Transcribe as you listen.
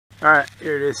Alright,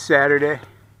 here it is, Saturday,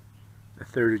 the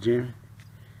 3rd of June.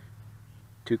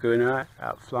 Tuco and I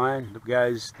out flying. The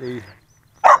guys, they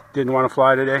didn't want to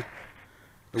fly today.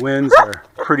 The winds are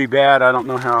pretty bad. I don't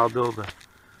know how I'll be able to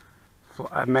fly.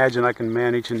 I imagine I can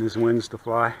manage in these winds to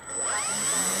fly.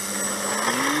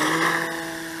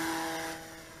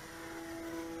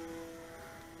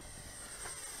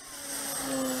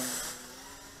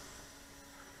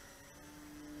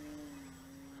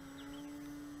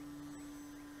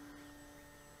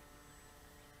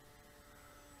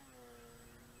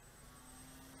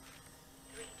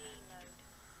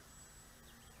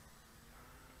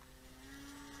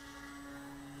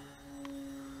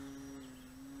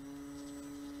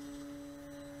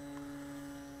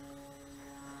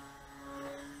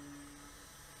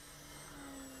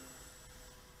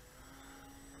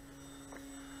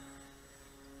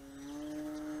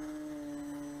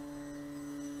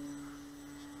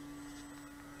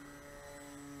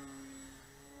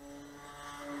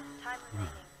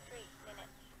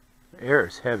 The air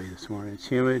is heavy this morning. It's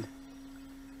humid.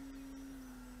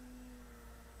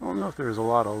 I don't know if there's a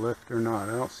lot of lift or not.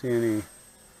 I don't see any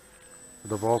of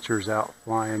the vultures out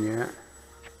flying yet.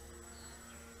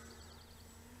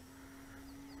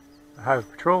 The Highway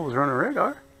Patrol was running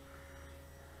radar.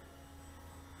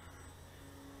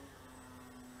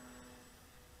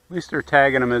 At least they're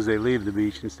tagging them as they leave the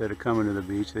beach instead of coming to the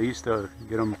beach. They used to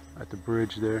get them at the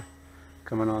bridge there,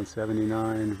 coming on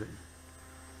 79, but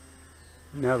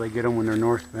now they get them when they're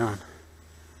northbound.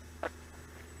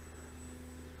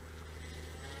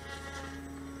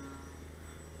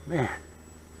 Man.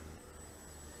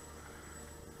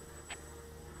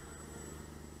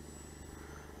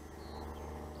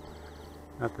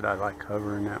 Not that I like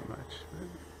hovering that much, but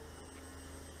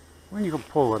when you can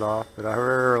pull it off, but I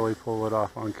rarely pull it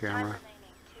off on camera.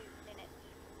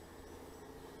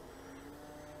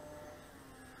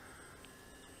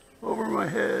 Over my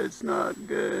head's not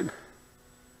good.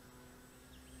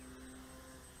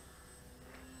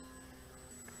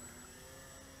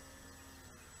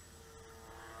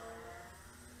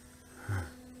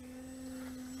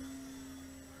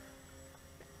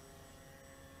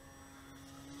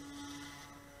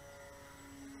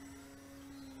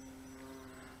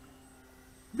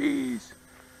 Bees.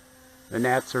 The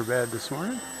gnats are bad this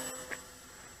morning.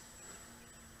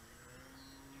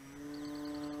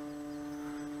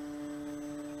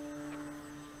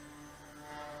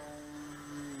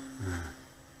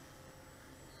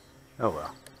 Oh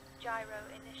well. Gyro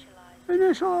initialized.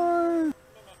 Initialize. Minute.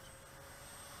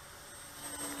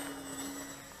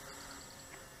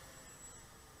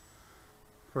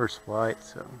 First flight,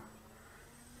 so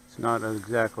it's not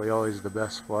exactly always the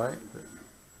best flight, but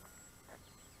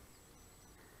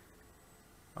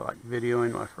I like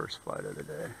videoing my first flight of the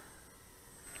day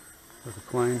with a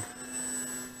plane.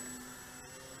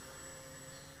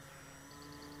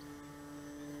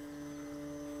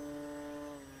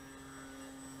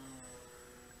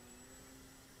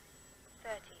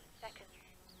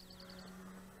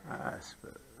 I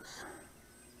suppose.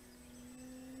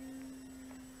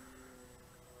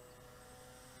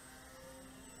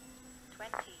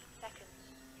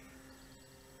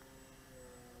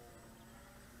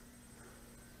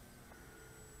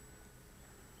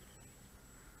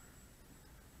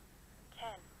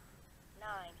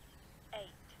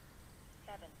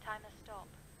 Timer stop.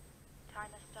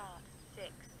 Timer start. 6.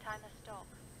 Timer stop.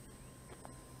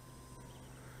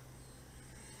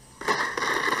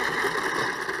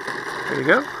 There you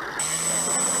go.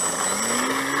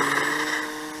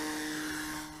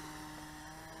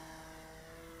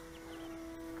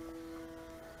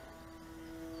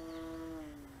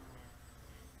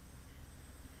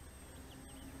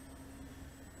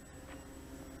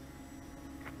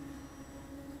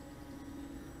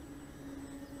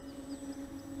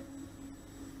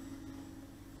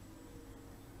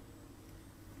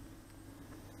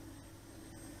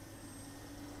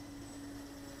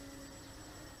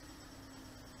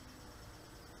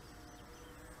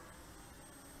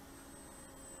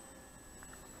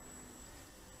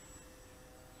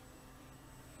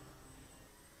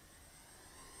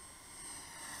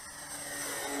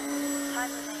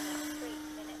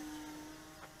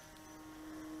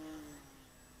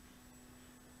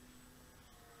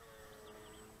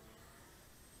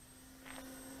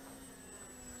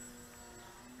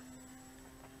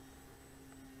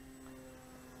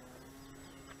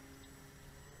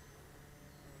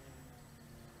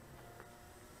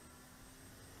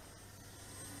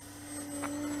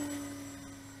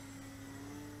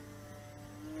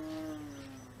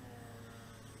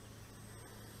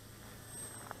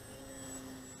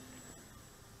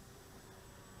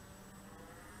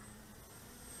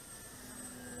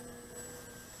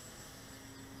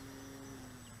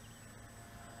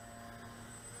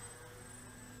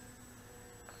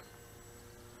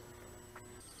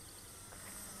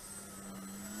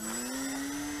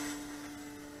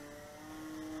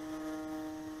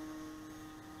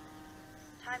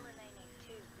 Time remaining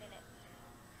 2 minutes.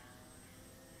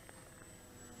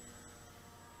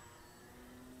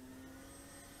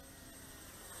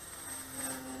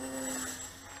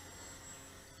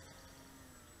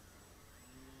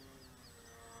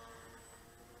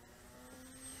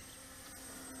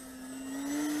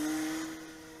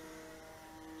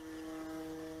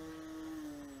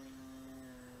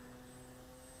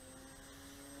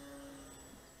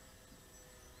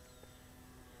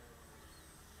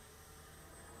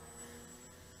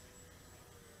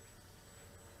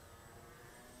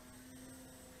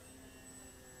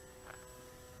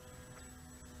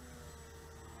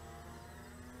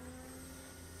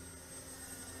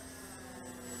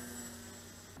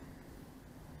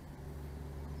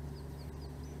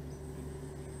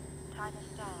 Timer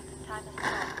start. Timer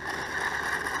stop.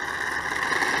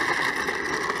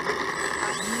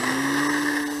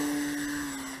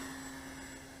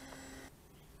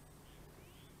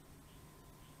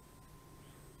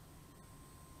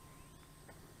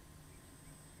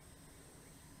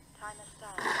 Timer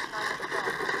start. Timer stop.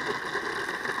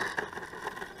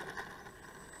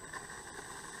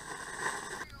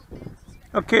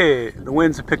 Okay, the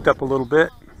winds have picked up a little bit.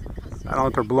 I don't know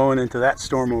if they're blowing into that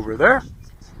storm over there.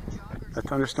 A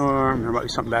thunderstorm, there might be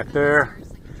something back there.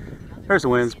 There's the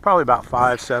winds, probably about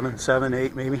 5, 7, 7,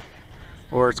 8 maybe.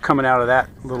 Or it's coming out of that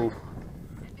little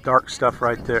dark stuff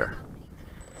right there.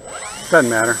 Doesn't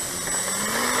matter.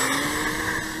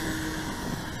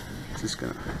 It's just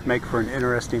gonna make for an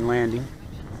interesting landing.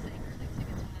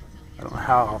 I don't know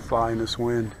how I'll fly in this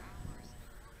wind.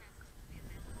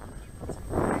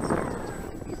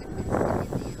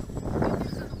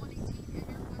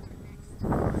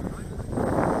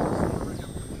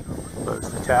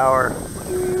 Buzz the tower.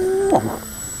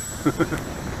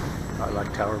 I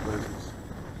like tower buzzes.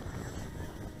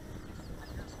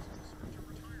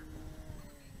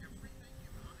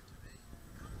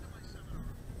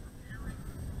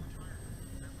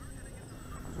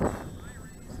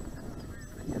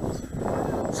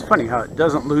 It's funny how it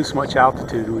doesn't lose much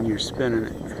altitude when you're spinning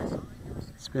it.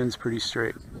 It spins pretty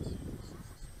straight.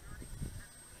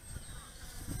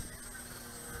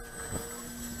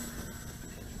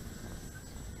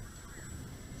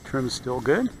 Trim's still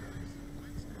good.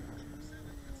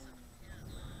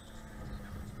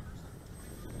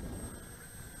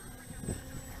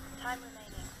 Time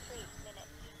remaining 3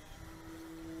 minutes.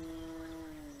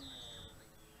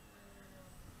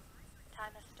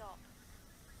 Timer stop.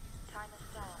 Timer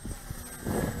start.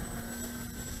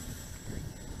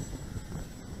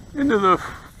 Into the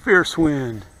fierce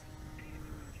wind.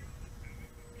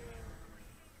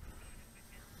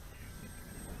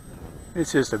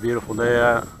 It's just a beautiful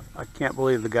day. I can't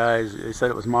believe the guys, they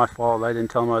said it was my fault. I didn't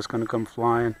tell them I was going to come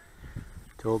flying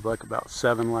till like about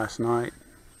 7 last night.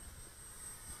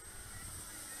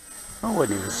 Oh, it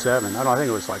wasn't even 7. I think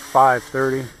it was like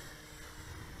 5:30.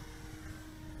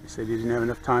 He said he didn't have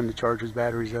enough time to charge his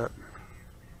batteries up.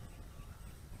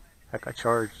 Heck, I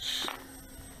charged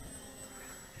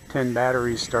 10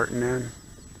 batteries starting then.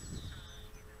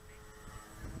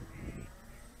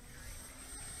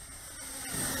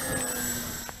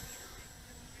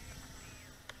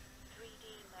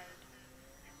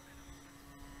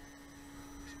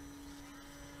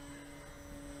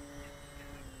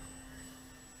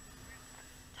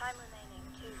 Time remaining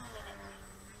 2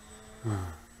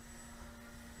 minutes.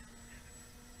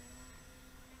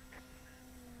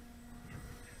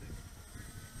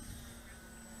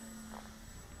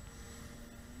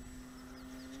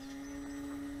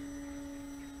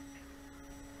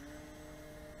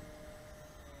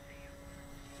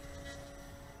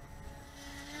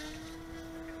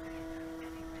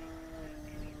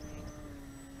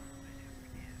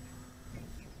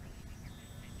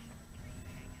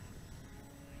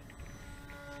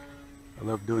 I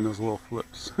love doing those little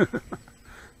flips.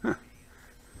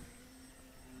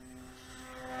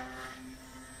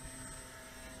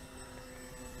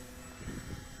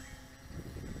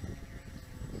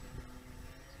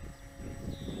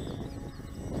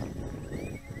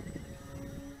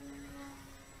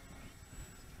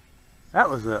 That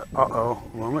was a uh-oh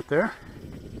moment there.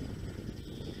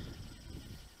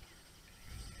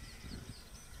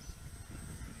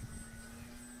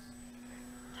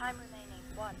 Time remaining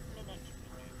 1 minute.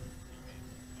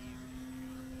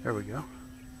 There we go.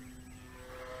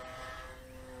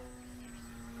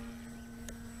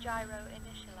 Gyro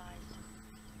initialized.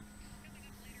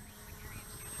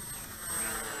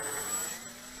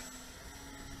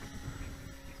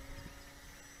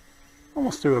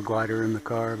 Almost threw a glider in the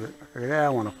car, but I figured, yeah, I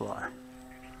want to fly.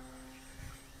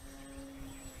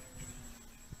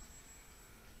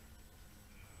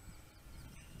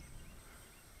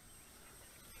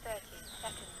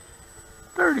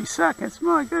 30 seconds.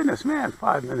 My goodness, man.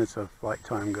 5 minutes of flight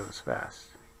time goes fast.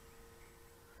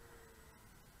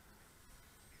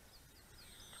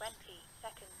 20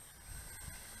 seconds.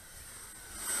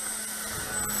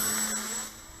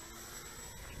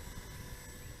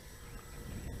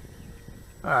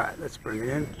 Alright, let's bring it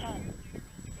in. 10,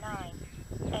 9,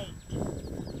 8, 7,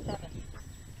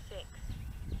 6,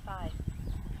 5,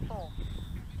 4,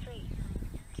 3,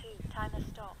 2, timer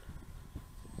stop.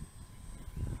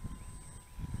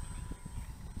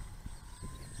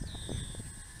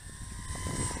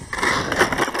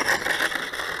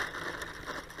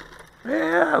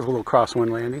 Yeah, that was a little crosswind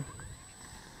landing.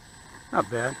 Not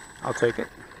bad. I'll take it.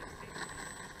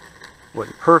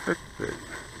 Wasn't perfect, but...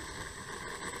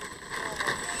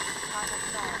 Timer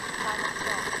start, timer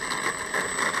stop.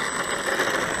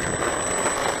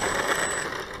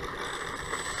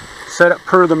 Set up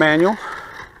per the manual.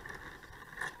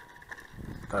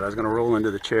 Thought I was going to roll into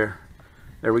the chair.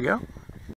 There we go.